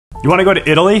You want to go to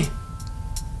Italy?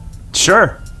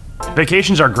 Sure.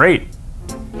 Vacations are great.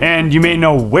 And you may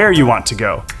know where you want to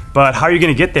go, but how are you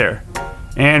going to get there?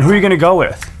 And who are you going to go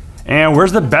with? And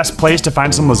where's the best place to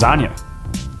find some lasagna?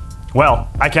 Well,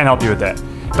 I can't help you with that,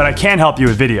 but I can help you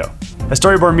with video. At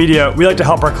Storyboard Media, we like to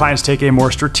help our clients take a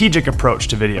more strategic approach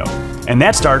to video. And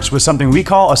that starts with something we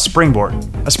call a Springboard.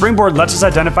 A Springboard lets us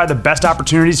identify the best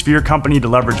opportunities for your company to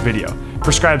leverage video,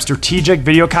 prescribe strategic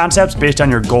video concepts based on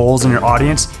your goals and your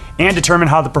audience, and determine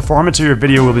how the performance of your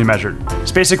video will be measured.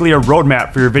 It's basically a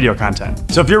roadmap for your video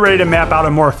content. So if you're ready to map out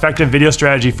a more effective video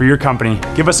strategy for your company,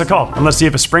 give us a call and let's see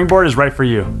if a Springboard is right for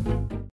you.